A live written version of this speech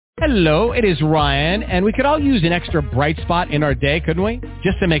Hello, it is Ryan, and we could all use an extra bright spot in our day, couldn't we?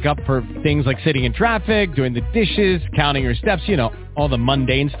 Just to make up for things like sitting in traffic, doing the dishes, counting your steps, all the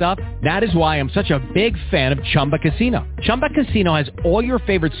mundane stuff. That is why I'm such a big fan of Chumba Casino. Chumba Casino has all your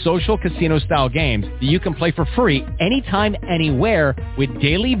favorite social casino-style games that you can play for free anytime, anywhere with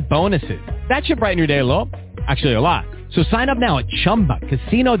daily bonuses. That should brighten your day a little. Actually, a lot. So sign up now at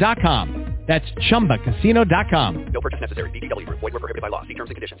ChumbaCasino.com. That's ChumbaCasino.com. No purchase necessary. VGW Group. Void where prohibited by law. See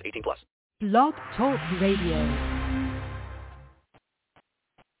terms and conditions. 18+. Blog Talk Radio.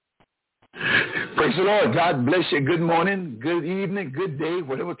 Praise the Lord. God bless you. Good morning, good evening, good day,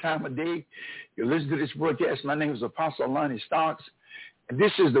 whatever time of day you listen to this broadcast. My name is Apostle Lonnie Starks, and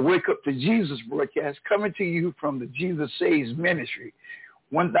this is the Wake Up to Jesus broadcast coming to you from the Jesus Saves Ministry,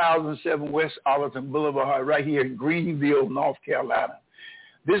 1007 West Arlington Boulevard, right here in Greenville, North Carolina.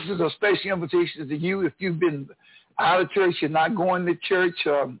 This is a special invitation to you. If you've been out of church, you're not going to church,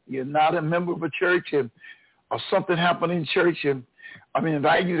 you're not a member of a church, or something happened in church, and I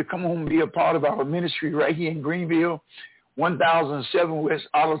invite you to come home and be a part of our ministry right here in Greenville, 1007 West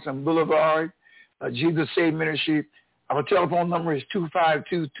Arlington Boulevard, Jesus Save Ministry. Our telephone number is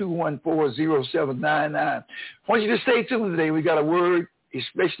 252-214-0799. I want you to stay tuned today. We got a word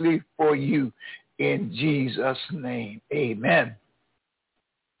especially for you in Jesus' name. Amen.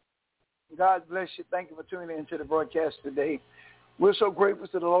 God bless you. Thank you for tuning in to the broadcast today. We're so grateful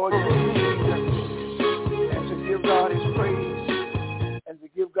to the Lord and to give God his praise and to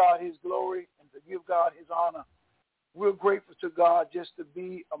give God his glory and to give God his honor. We're grateful to God just to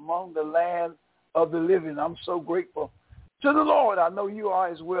be among the land of the living. I'm so grateful to the Lord. I know you are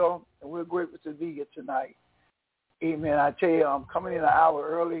as well, and we're grateful to be here tonight. Amen. I tell you, I'm coming in an hour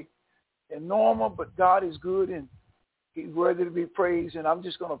early and normal, but God is good and he's worthy to be praised, and I'm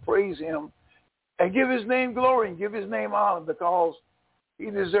just going to praise him and give his name glory and give his name honor because he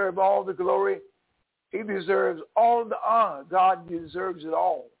deserves all the glory. He deserves all the honor. God deserves it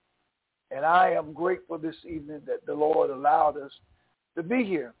all. And I am grateful this evening that the Lord allowed us to be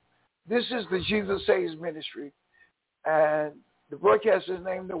here. This is the Jesus Saves Ministry, and the broadcast is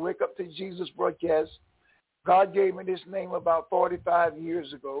named the Wake Up to Jesus broadcast. God gave me this name about 45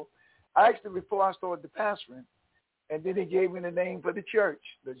 years ago. Actually, before I started the pastoring. And then he gave me the name for the church,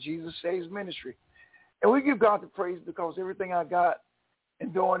 the Jesus Saves Ministry. And we give God the praise because everything I got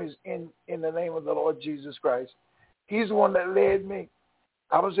and doing is in the name of the Lord Jesus Christ. He's the one that led me.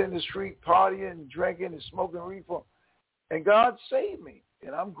 I was in the street partying, drinking, and smoking reefer. And God saved me.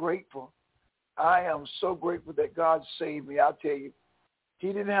 And I'm grateful. I am so grateful that God saved me. I'll tell you, he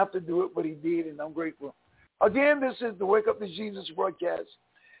didn't have to do it, but he did, and I'm grateful. Again, this is the Wake Up to Jesus broadcast.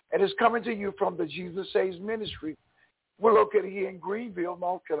 And it's coming to you from the Jesus Saves Ministry. We're located here in Greenville,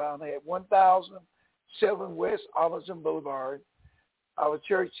 North Carolina at 1007 West Arlington Boulevard. Our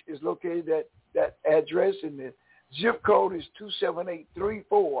church is located at that address, and the zip code is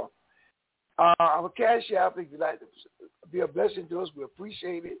 27834. Our cash app, if you'd like to be a blessing to us, we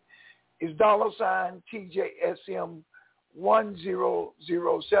appreciate it, is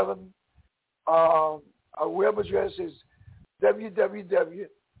 $TJSM1007. Our web address is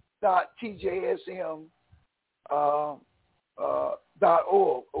www.tjsm.org.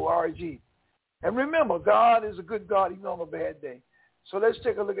 And remember, God is a good God even on a bad day. So let's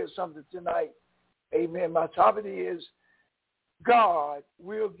take a look at something tonight. Amen. My topic is God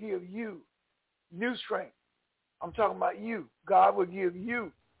will give you new strength. I'm talking about you. God will give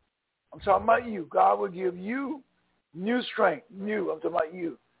you. I'm talking about you. God will give you new strength. New. I'm talking about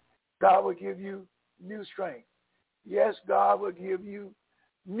you. God will give you new strength. Yes, God will give you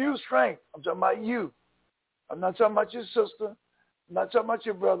new strength. I'm talking about you. I'm not talking about your sister. I'm not talking about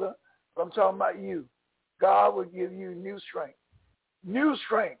your brother. But I'm talking about you. God will give you new strength. New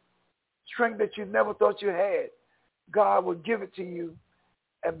strength. Strength that you never thought you had. God will give it to you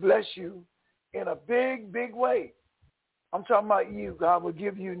and bless you in a big, big way. I'm talking about you. God will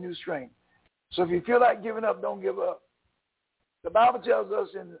give you new strength. So if you feel like giving up, don't give up. The Bible tells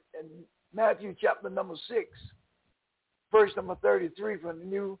us in Matthew chapter number 6, verse number 33 from the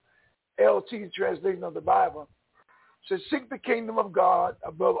New LT translation of the Bible, says, seek the kingdom of God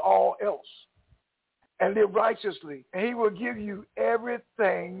above all else and live righteously, and he will give you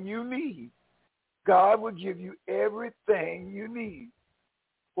everything you need. God will give you everything you need.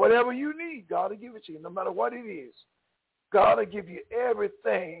 Whatever you need, God will give it to you, no matter what it is. God will give you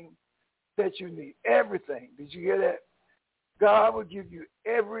everything that you need. Everything. Did you hear that? God will give you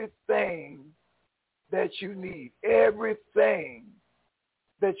everything that you need. Everything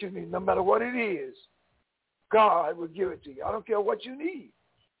that you need, no matter what it is. God will give it to you. I don't care what you need.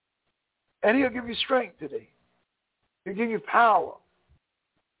 And he'll give you strength today. He'll give you power.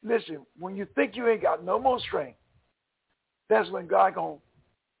 Listen, when you think you ain't got no more strength, that's when God going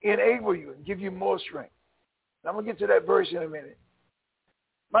to enable you and give you more strength. And I'm going to get to that verse in a minute.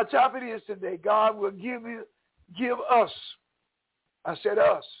 My topic is today, God will give us, I said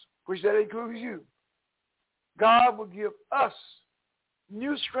us, which that includes you. God will give us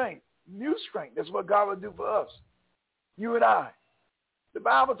new strength. New strength. That's what God will do for us. You and I. The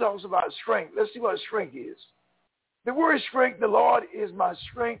Bible talks about strength. Let's see what strength is. The word strength, the Lord is my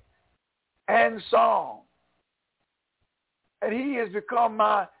strength and song. And he has become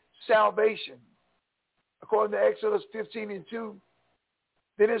my salvation. According to Exodus 15:2.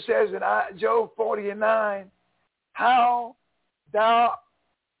 Then it says in Job 40:9, how thou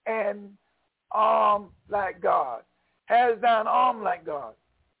an arm like God. Has thine arm like God.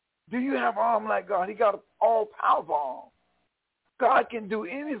 Do you have an arm like God? He got an all-powerful arm. God can do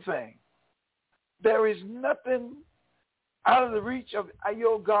anything. There is nothing out of the reach of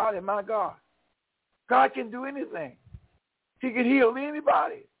your God and my God. God can do anything. He can heal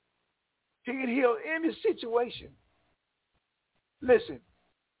anybody. He can heal any situation. Listen,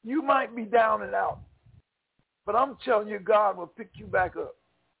 you might be down and out, but I'm telling you, God will pick you back up.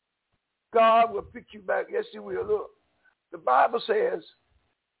 God will pick you back. Yes, he will. Look, the Bible says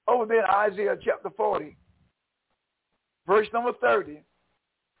over there in Isaiah chapter 40, verse number 30,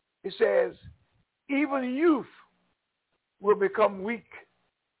 it says, even youth will become weak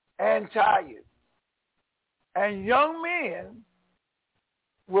and tired, and young men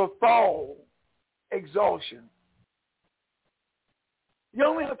will fall exhaustion.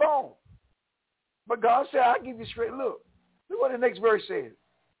 Young men will fall. But God said, I'll give you straight. Look what the next verse says.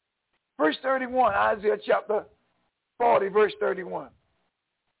 Verse 31, Isaiah chapter 40, verse 31.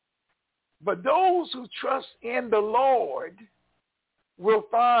 But those who trust in the Lord will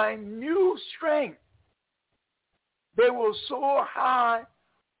find new strength. They will soar high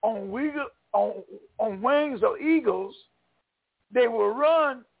on wings of eagles. They will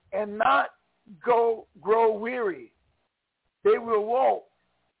run and not grow weary. They will walk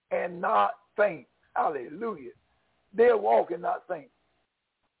and not faint. Hallelujah. They'll walk and not faint.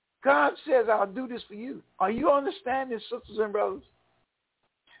 God says, I'll do this for you. Are you understanding, sisters and brothers?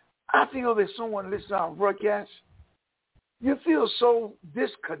 I feel that someone listening to our broadcast, you feel so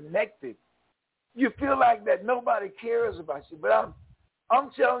disconnected. You feel like that nobody cares about you. But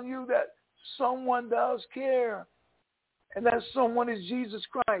I'm telling you that someone does care. And that someone is Jesus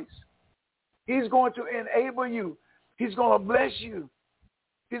Christ. He's going to enable you. He's going to bless you.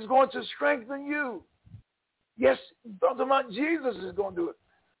 He's going to strengthen you. Yes, talking about Jesus is going to do it.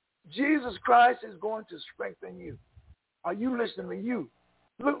 Jesus Christ is going to strengthen you. Are you listening to you?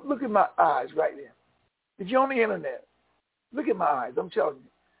 Look at my eyes right there. If you're on the internet, look at my eyes. I'm telling you.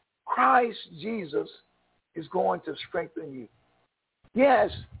 Christ Jesus is going to strengthen you.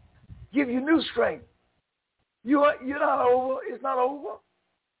 Yes, give you new strength. You're not over. It's not over.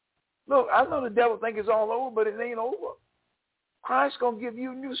 Look, I know the devil think it's all over, but it ain't over. Christ's going to give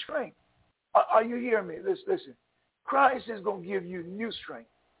you new strength. Are you hearing me? Listen. Christ is going to give you new strength.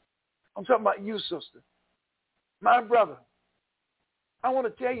 I'm talking about you, sister. My brother, I want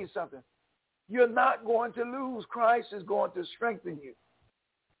to tell you something. You're not going to lose. Christ is going to strengthen you.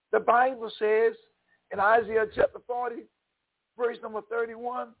 The Bible says in Isaiah chapter 40, verse number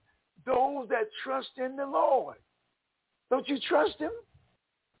 31, those that trust in the Lord. Don't you trust him?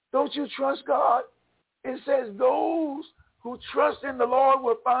 Don't you trust God? It says those who trust in the Lord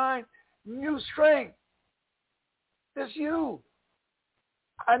will find new strength. That's you.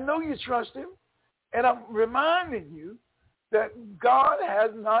 I know you trust him, and I'm reminding you that God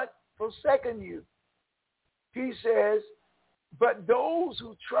has not forsaken you. He says, but those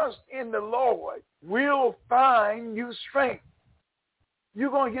who trust in the Lord will find new strength. You're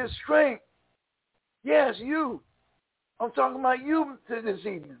going to get strength. Yes, you. I'm talking about you this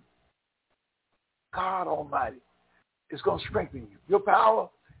evening. God Almighty is going to strengthen you. Your power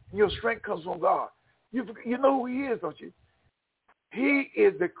and your strength comes from God. You know who he is, don't you? He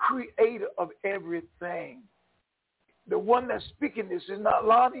is the creator of everything. The one that's speaking this is not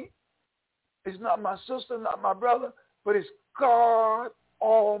Lonnie. It's not my sister, not my brother, but it's God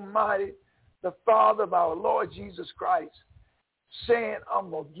Almighty, the Father of our Lord Jesus Christ, saying, I'm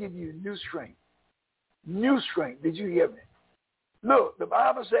going to give you new strength. New strength. Did you hear me? Look, the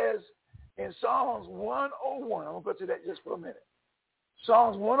Bible says in Psalms 101, I'm going to go to that just for a minute.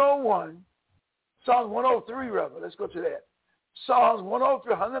 Psalms 103 rather. Let's go to that. Psalms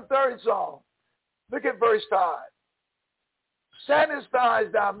 103, 130 Psalm. Look at verse 5.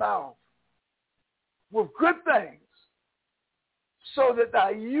 Satisfies thy mouth with good things, so that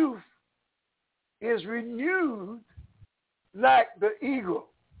thy youth is renewed like the eagle.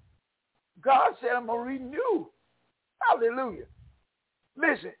 God said, I'm going to renew. Hallelujah.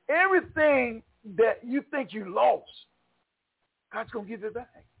 Listen, everything that you think you lost, God's going to give it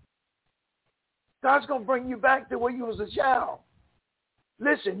back. God's going to bring you back to where you was a child.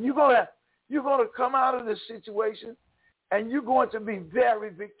 Listen, you're going to come out of this situation, and you're going to be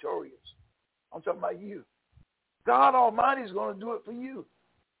very victorious. I'm talking about you. God Almighty is going to do it for you.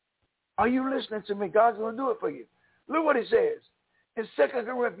 Are you listening to me? God's going to do it for you. Look what it says in 2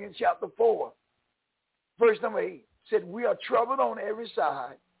 Corinthians chapter 4, verse number 8. It said, we are troubled on every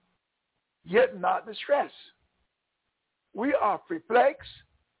side, yet not distressed. We are perplexed,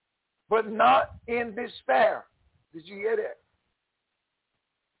 but not in despair. Did you hear that?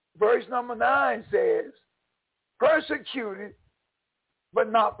 Verse number 9 says, persecuted,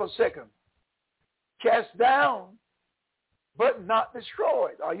 but not forsaken. Cast down, but not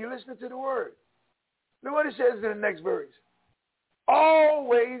destroyed. Are you listening to the word? Look what it says in the next verse.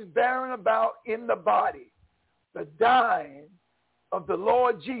 Always bearing about in the body the dying of the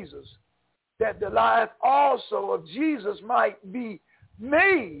Lord Jesus, that the life also of Jesus might be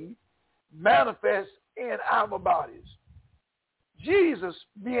made manifest in our bodies. Jesus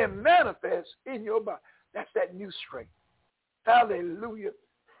being manifest in your body. That's that new strength. Hallelujah.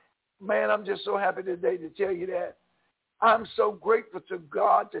 Man, I'm just so happy today to tell you that. I'm so grateful to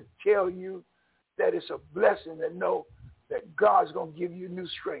God to tell you that it's a blessing to know that God's going to give you new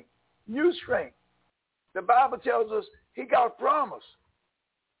strength. New strength. The Bible tells us he got a promise.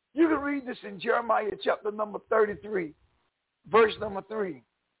 You can read this in Jeremiah chapter number 33, verse number 3.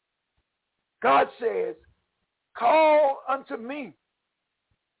 God says, call unto me,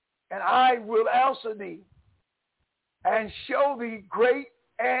 and I will answer thee, and show thee great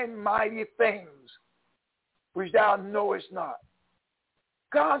and mighty things, which thou knowest not.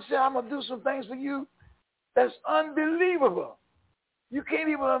 God said, I'm going to do some things for you that's unbelievable. You can't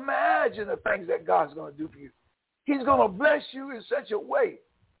even imagine the things that God's going to do for you. He's going to bless you in such a way.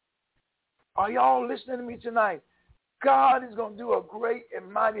 Are y'all listening to me tonight? God is going to do a great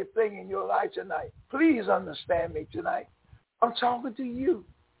and mighty thing in your life tonight. Please understand me tonight. I'm talking to you.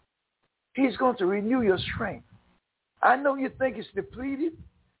 He's going to renew your strength. I know you think it's depleted.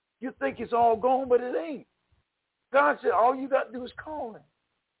 You think it's all gone, but it ain't. God said all you got to do is call him.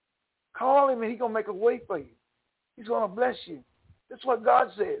 Call him and he's going to make a way for you. He's going to bless you. That's what God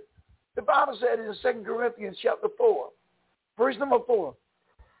said. The Bible said in 2 Corinthians chapter 4, verse number 4.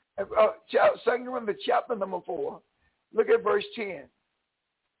 2 Corinthians chapter number 4, look at verse 10. It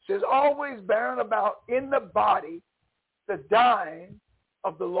says, always bearing about in the body the dying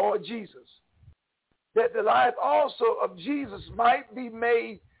of the Lord Jesus, that the life also of Jesus might be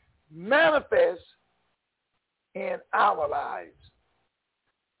made manifest in our lives.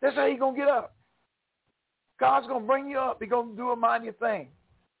 That's how you're going to get up. God's going to bring you up. He's going to do a mighty thing.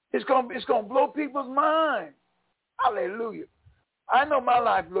 It's going to blow people's minds. Hallelujah. I know my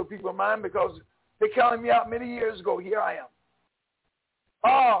life blew people's mind because they counted me out many years ago. Here I am.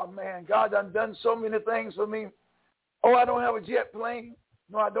 Oh, man, God done so many things for me. Oh, I don't have a jet plane.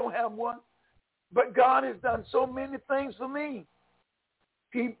 No, I don't have one. But God has done so many things for me.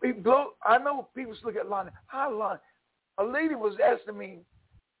 He I know people look at Lonnie. How Lonnie? A lady was asking me,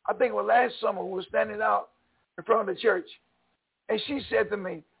 I think it was last summer, we were standing out in front of the church. And she said to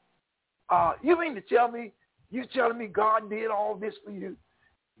me, you mean to tell me, you telling me God did all this for you?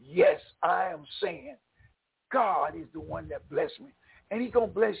 Yes, I am saying God is the one that blessed me. And he's going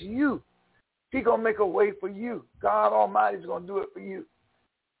to bless you. He's going to make a way for you. God Almighty is going to do it for you.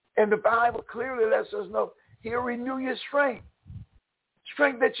 And the Bible clearly lets us know he'll renew your strength.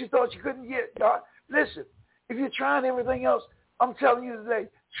 Strength that you thought you couldn't get. God, listen, if you're trying everything else, I'm telling you today,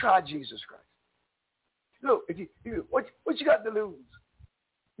 try Jesus Christ. Look, what you got to lose?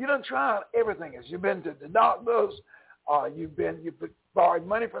 You done tried everything else. You've been to the doctors, you borrowed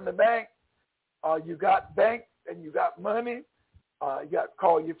money from the bank, you got bank and you got money, you got to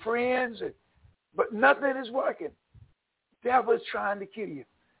call your friends, but nothing is working. The devil is trying to kill you.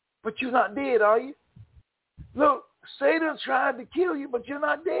 But you're not dead, are you? Look, Satan tried to kill you, but you're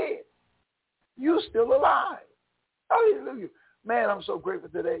not dead. You're still alive. Hallelujah. Man, I'm so grateful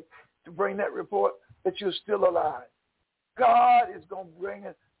today to bring that report that you're still alive. God is going to bring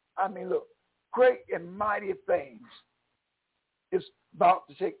it. Look, great and mighty things is about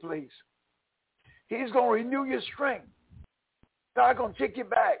to take place. He's going to renew your strength. God's going to take you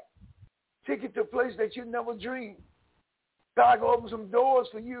back. Take you to a place that you never dreamed. God going to open some doors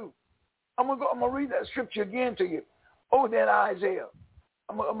for you. I'm going to read that scripture again to you. Oh, then Isaiah.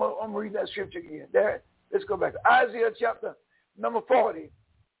 I'm going to read that scripture again. There, let's go back. Isaiah chapter number 40,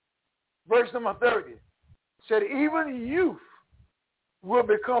 verse number 30. Said, even youth will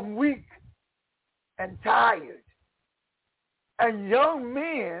become weak and tired. And young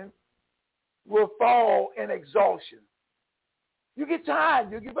men will fall in exhaustion. You get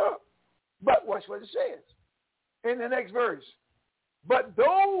tired, you give up. But watch what it says in the next verse. But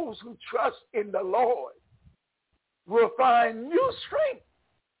those who trust in the Lord will find new strength.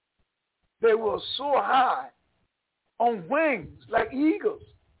 They will soar high on wings like eagles.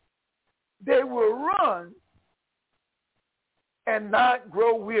 They will run and not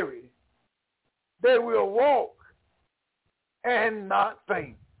grow weary. They will walk and not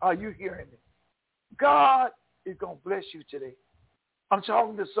faint. Are you hearing me? God is going to bless you today. I'm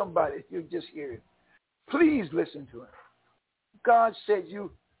talking to somebody, if you're just hearing. Please listen to him. God said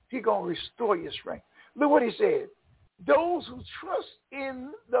He's going to restore your strength. Look what he said. Those who trust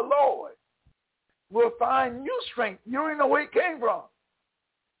in the Lord will find new strength. You don't know where it came from.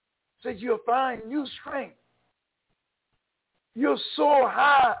 Said you'll find new strength. You'll soar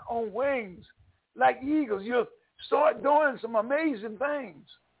high on wings like eagles. You'll start doing some amazing things.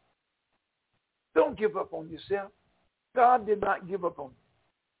 Don't give up on yourself. God did not give up on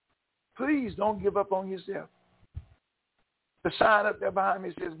you. Please don't give up on yourself. The sign up there behind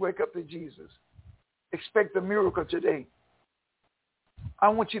me says, wake up to Jesus. Expect a miracle today. I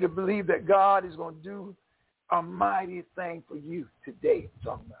want you to believe that God is going to do a mighty thing for you today.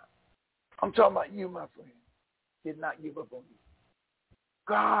 I'm talking about you, my friend. Did not give up on you.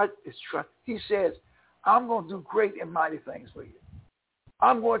 God is trust. He says, I'm going to do great and mighty things for you.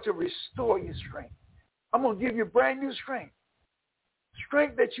 I'm going to restore your strength. I'm going to give you brand new strength.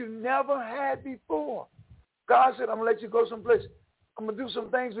 Strength that you never had before. God said, I'm going to let you go someplace. I'm going to do some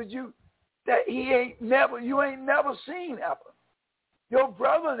things with you that you ain't never seen happen. Your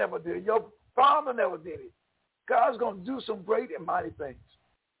brother never did it. Your father never did it. God's going to do some great and mighty things.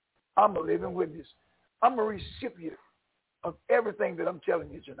 I'm a living witness. I'm a recipient of everything that I'm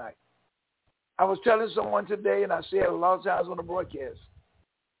telling you tonight. I was telling someone today, and I said a lot of times on the broadcast,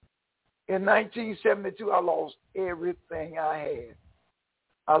 in 1972, I lost everything I had.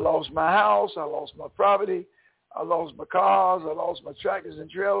 I lost my house. I lost my property. I lost my cars. I lost my tractors and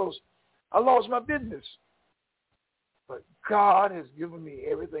trailers. I lost my business. But God has given me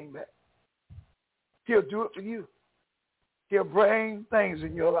everything back. He'll do it for you. He'll bring things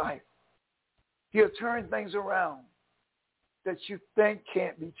in your life. He'll turn things around that you think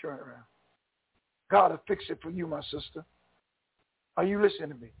can't be turned around. God will fix it for you, my sister. Are you listening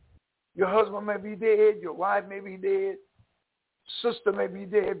to me? Your husband may be dead. Your wife may be dead. Sister may be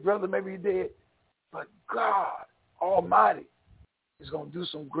dead. Brother may be dead. But God Almighty is going to do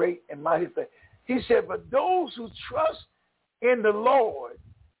some great and mighty things. He said, but those who trust in the Lord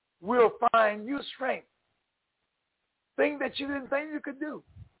will find new strength. Things that you didn't think you could do.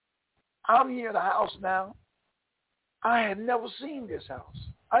 I'm here in the house now. I had never seen this house.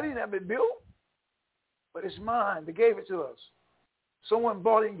 I didn't have it built, but it's mine. They gave it to us. Someone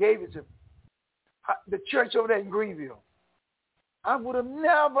bought it and gave it to me. The church over there in Greenville. I would have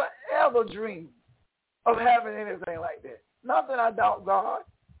never, ever dreamed of having anything like that. Not that I doubt God,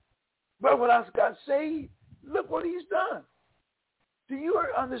 but when I got saved, look what he's done. Do you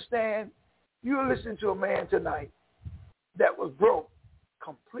understand? You're listening to a man tonight that was broke,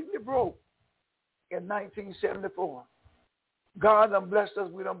 completely broke in 1974. God done blessed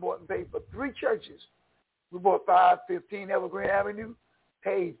us. We done bought and paid for 3 churches. We bought 515 Evergreen Avenue,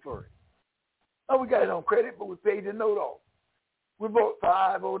 paid for it. Oh, we got it on credit, but we paid the note off. We bought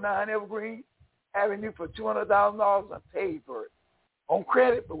 509 Evergreen Avenue for $200,000 and paid for it. On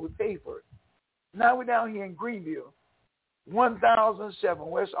credit, but we paid for it. Now we're down here in Greenville, 1007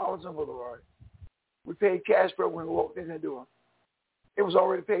 West Arlington Boulevard. We paid cash for it when we walked in the door. It was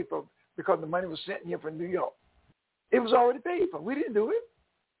already paid for because the money was sent here from New York. It was already paid for. We didn't do it.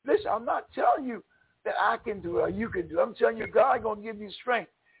 Listen, I'm not telling you that I can do it or you can do it. I'm telling you God going to give you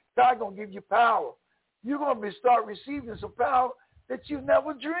strength. God going to give you power. You're going to start receiving some power that you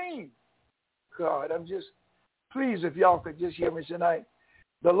never dreamed. God, please, if y'all could just hear me tonight.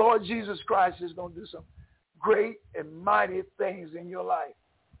 The Lord Jesus Christ is going to do some great and mighty things in your life.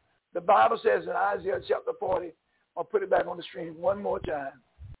 The Bible says in Isaiah chapter 40, I'll put it back on the screen one more time.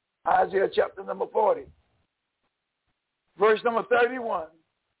 Isaiah chapter number 40, verse number 31.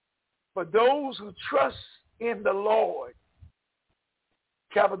 For those who trust in the Lord,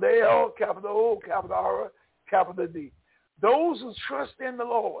 capital L, capital O, capital R, capital D. Those who trust in the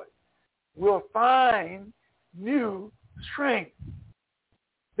Lord will find new strength.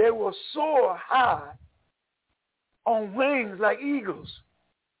 They will soar high on wings like eagles.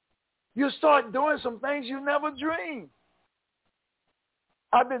 You'll start doing some things you never dreamed.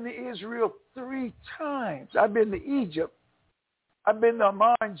 I've been to Israel 3 times. I've been to Egypt. I've been to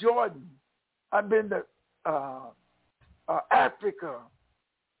Amman, Jordan. I've been to Africa.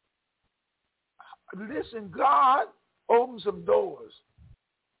 Listen, God opened some doors.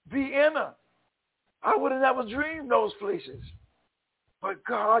 Vienna. I would have never dreamed those places. But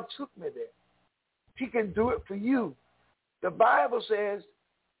God took me there. He can do it for you. The Bible says,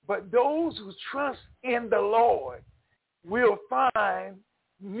 but those who trust in the Lord will find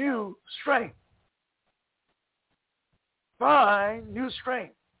new strength. Find new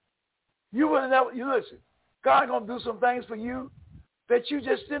strength. You will never, you listen, God going to do some things for you that you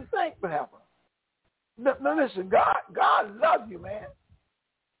just didn't think would happen. No, listen, God loves you, man.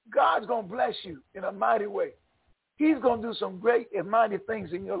 God's going to bless you in a mighty way. He's going to do some great and mighty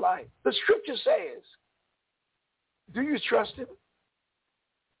things in your life. The scripture says, do you trust him?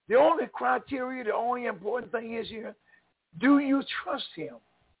 The only criteria, the only important thing is here, do you trust him?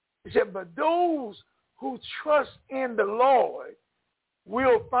 He said, but those who trust in the Lord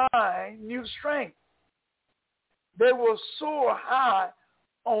will find new strength. They will soar high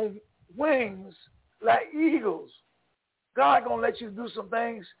on wings like eagles. God going to let you do some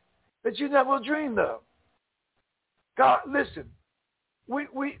things that you never dreamed of. God, listen,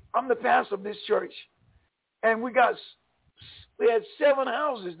 I'm the pastor of this church, and we had 7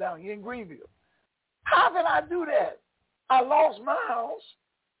 houses down here in Greenville. How did I do that? I lost my house.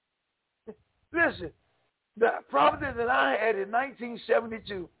 Listen, the property that I had in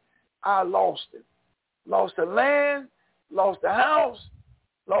 1972, I lost it. Lost the land, lost the house,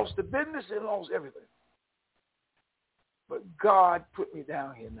 lost the business, and lost everything. But God put me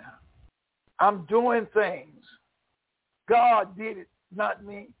down here now. I'm doing things. God did it, not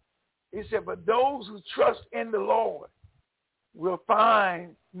me. He said, but those who trust in the Lord will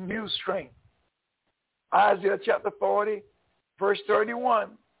find new strength. Isaiah chapter 40, verse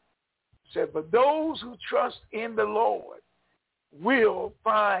 31 said, but those who trust in the Lord will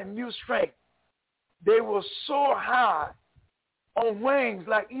find new strength. They will soar high on wings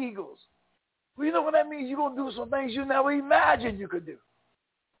like eagles. Well, you know what that means? You're going to do some things you never imagined you could do.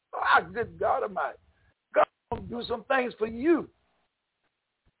 Oh, good God Almighty. God's going to do some things for you.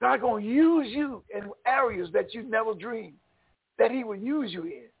 God's going to use you in areas that you never dreamed that he will use you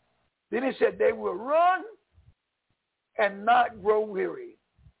in. Then he said they will run and not grow weary.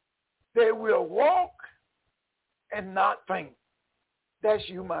 They will walk and not faint. That's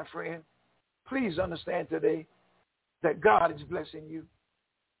you, my friend. Please understand today that God is blessing you.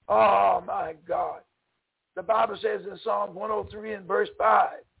 Oh, my God. The Bible says in Psalm 103 and verse 5,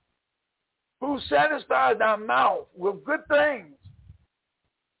 who satisfies thy mouth with good things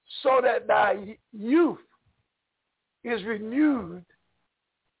so that thy youth is renewed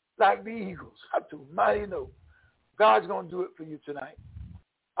like the eagles. I do mighty know God's going to do it for you tonight.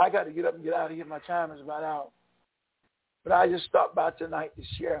 I got to get up and get out of here. My time is about out. But I just stopped by tonight to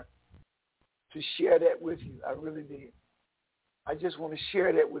share that with you. I really did. I just want to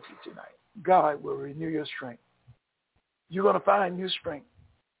share that with you tonight. God will renew your strength. You're going to find new strength.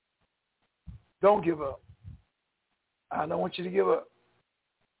 Don't give up. I don't want you to give up.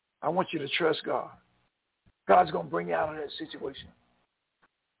 I want you to trust God. God's going to bring you out of that situation.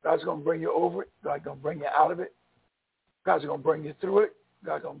 God's going to bring you over it. God's going to bring you out of it. God's going to bring you through it.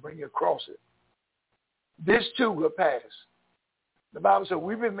 God's going to bring you across it. This too will pass. The Bible says,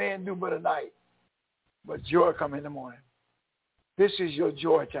 weeping may endure but a night, but joy come in the morning. This is your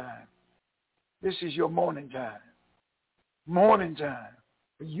joy time. This is your morning time. Morning time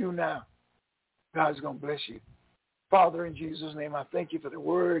for you now. God's going to bless you. Father, in Jesus' name, I thank you for the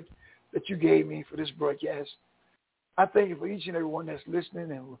word that you gave me for this broadcast. I thank you for each and every one that's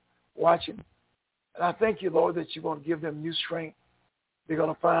listening and watching. And I thank you, Lord, that you're going to give them new strength. They're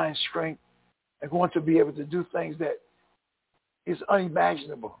going to find strength. They're going to be able to do things that is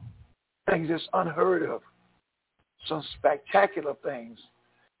unimaginable, things that's unheard of, some spectacular things,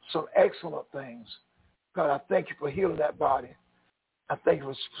 some excellent things. God, I thank you for healing that body. I thank you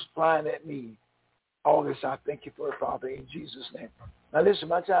for supplying that need. All this, I thank you for it, Father, in Jesus' name. Now, listen,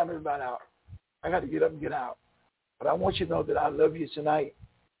 my time is about out. I got to get up and get out. But I want you to know that I love you tonight,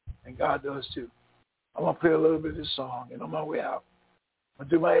 and God does too. I'm going to play a little bit of this song, and on my way out, I'm going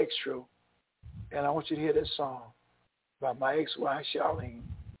to do my extra, and I want you to hear this song by my ex-wife, Charlene.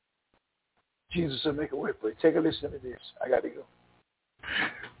 Jesus will make a way for you. Take a listen to this. I got to go.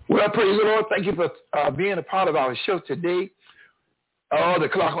 Well, praise the Lord. Thank you for being a part of our show today. Oh, the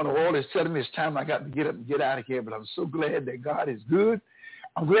clock on the wall is telling me it's time I got to get up and get out of here, but I'm so glad that God is good.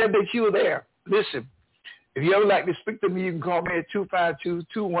 I'm glad that you were there. Listen, if you ever like to speak to me, you can call me at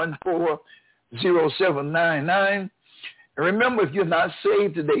 252-214-0799. And remember, if you're not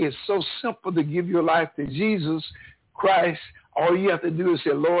saved today, it's so simple to give your life to Jesus Christ All you have to do is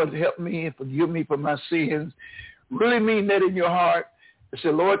say, Lord, help me and forgive me for my sins. Really mean that in your heart. Say,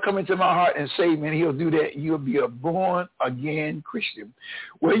 Lord, come into my heart and save me, and he'll do that. You'll be a born-again Christian.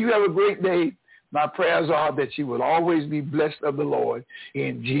 Well, you have a great day. My prayers are that you will always be blessed of the Lord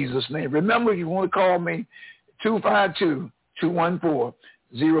in Jesus' name. Remember, if you want to call me,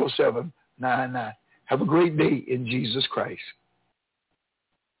 252-214-0799. Have a great day in Jesus Christ.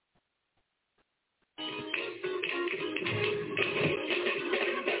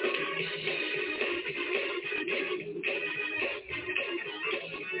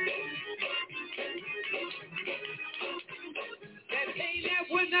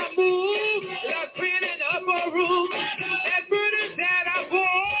 When I move, like praying in the upper room, that burden that I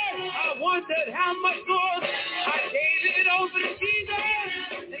bore, I wondered how much more. I gave it over to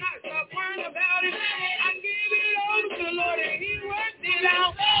Jesus, and I stopped worrying about it. I gave it over to the Lord, and he worked it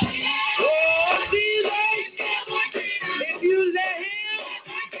out. Oh, Jesus, if you let him,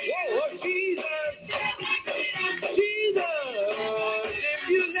 oh, Jesus, Jesus, if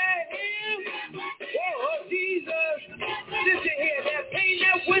you let him, oh, Jesus, listen here, that pain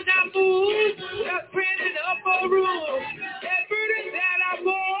that when I move, that friend in the upper room, that burden that I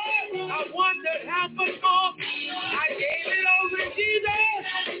bore, I wondered how much more. I gave it over to Jesus,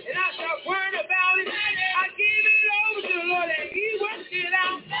 and I stopped worrying about it. I gave it over to the Lord, and he worked it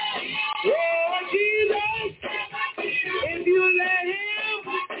out. Oh, Jesus, if you let him,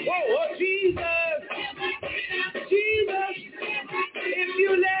 oh, Jesus, Jesus, if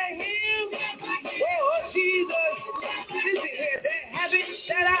you let him, oh, Jesus, listen here, that habit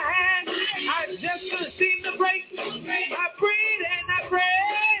that I had, I just couldn't seem to break. I prayed and I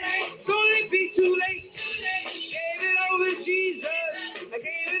prayed, could it be too late? Gave it over to Jesus, I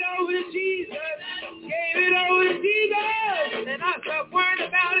gave it over to Jesus, gave it over to Jesus, and I stopped worrying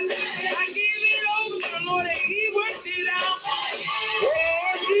about it. I gave it over to the Lord, and he worked it out.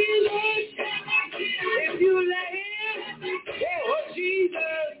 Oh, Jesus, if you let him, oh,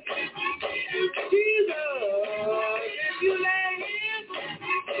 Jesus, Jesus, if you let him,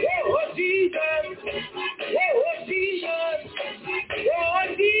 oh, Jesus, oh, Jesus, oh,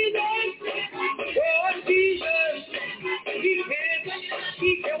 Jesus, oh, Jesus,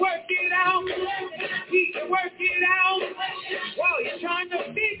 he can work it out, he can work it out, while you're trying to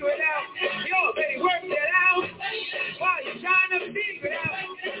figure it out, you already worked it out, while you're trying to figure it out,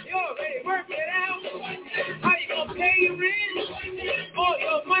 you already worked it out, how you gonna pay your rent, all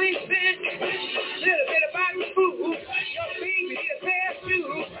your money spent, little bit about the food, your baby need a pair of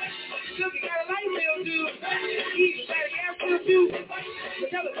shoes, look, you got a light bill due, even got a gas bill due, the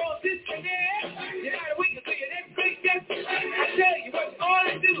telephone system there, you gotta wait until your next paycheck. I tell you what's all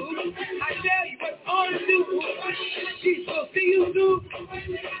to do, I tell you what's all to do, Jesus will see you through,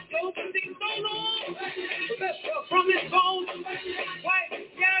 don't think so long, professor from his bones, wife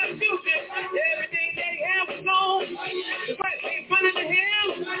got a children, everything that he had was gone, the wife ain't running to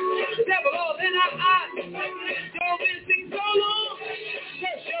him, the devil all in our eyes, Job been sick so long,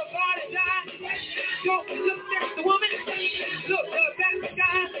 curse your body die, don't look at the woman, look up at the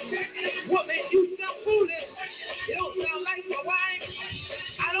sky, woman you sound foolish, you don't sound like my wife,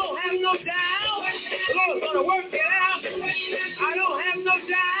 I don't have no doubt, the Lord's gonna work it out, I don't have no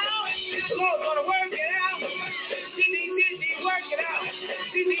doubt, the Lord's gonna work it out, did he work it out,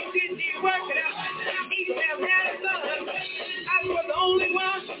 did he work it out, Abraham had a son, I was the only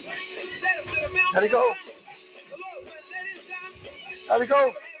one, let him to the mountain. How'd it go? How'd it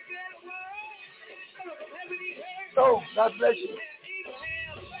go? So, God bless you.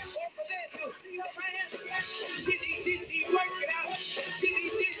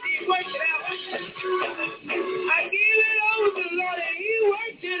 I gave it over to the Lord and he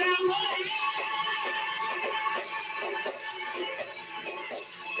worked it out.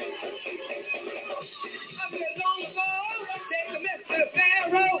 I said long ago, take the mess to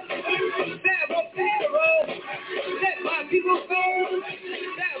Pharaoh, let my people go,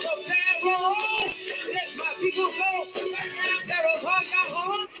 Pharaoh, let my people go, Pharaoh's heart got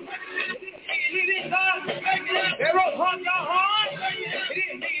hard, he didn't leave his God, Pharaoh's heart got hard, he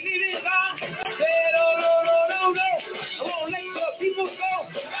didn't leave his God, said no, I won't let your people go, I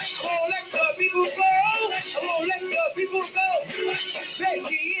won't let your people go, I won't let your people go,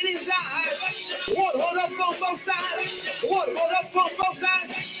 safety in his eyes, water hold up on both sides, water hold up on both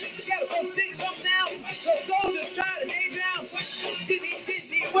sides, you gotta go sing something now, the soldiers try to lay down, didn't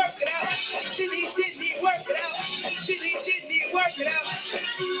he work it out, didn't he work it out, didn't he work it out,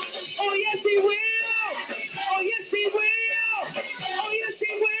 oh yes he will, oh yes he will, oh yes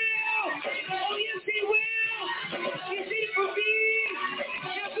he will, oh yes he will, he did it for me,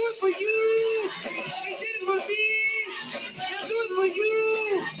 he'll do it for you, he did it for me, he'll do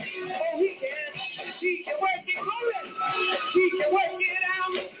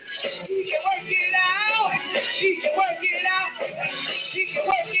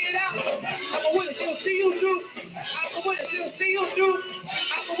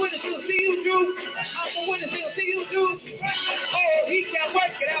I'm a witness he'll see you through. I'm a witness he'll see you through. Oh, he can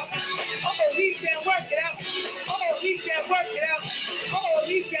work it out. Oh, he can work it out. Oh, he can work it out. Oh,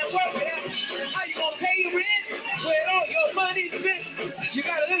 he can work it out. How you gonna pay your rent when all your money's spent? You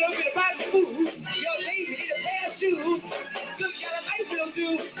got a little bit of body food. Your baby need a pair of shoes. Just got a light bill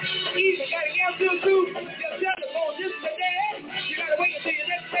due. Even got a gas bill too. Your telephone just for that. You gotta wait until your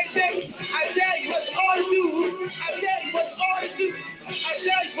next paycheck. I tell you what's all to do. I tell you what's all to do. I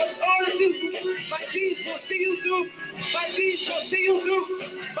tell you what's all to do. My Jesus will see you through. My Jesus will see you through.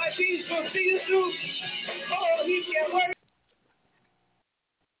 My Jesus will see you through. Oh, he can work.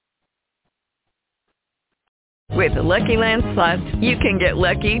 With the Lucky Land Slots, you can get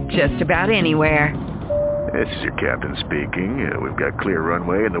lucky just about anywhere. This is your captain speaking. We've got clear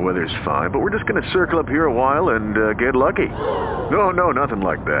runway and the weather's fine, but we're just going to circle up here a while and get lucky. No, nothing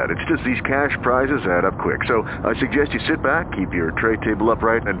like that. It's just these cash prizes add up quick. So I suggest you sit back, keep your tray table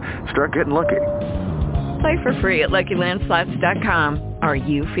upright, and start getting lucky. Play for free at LuckyLandSlots.com. Are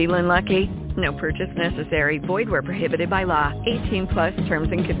you feeling lucky? No purchase necessary. Void where prohibited by law. 18+ terms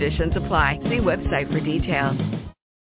and conditions apply. See website for details.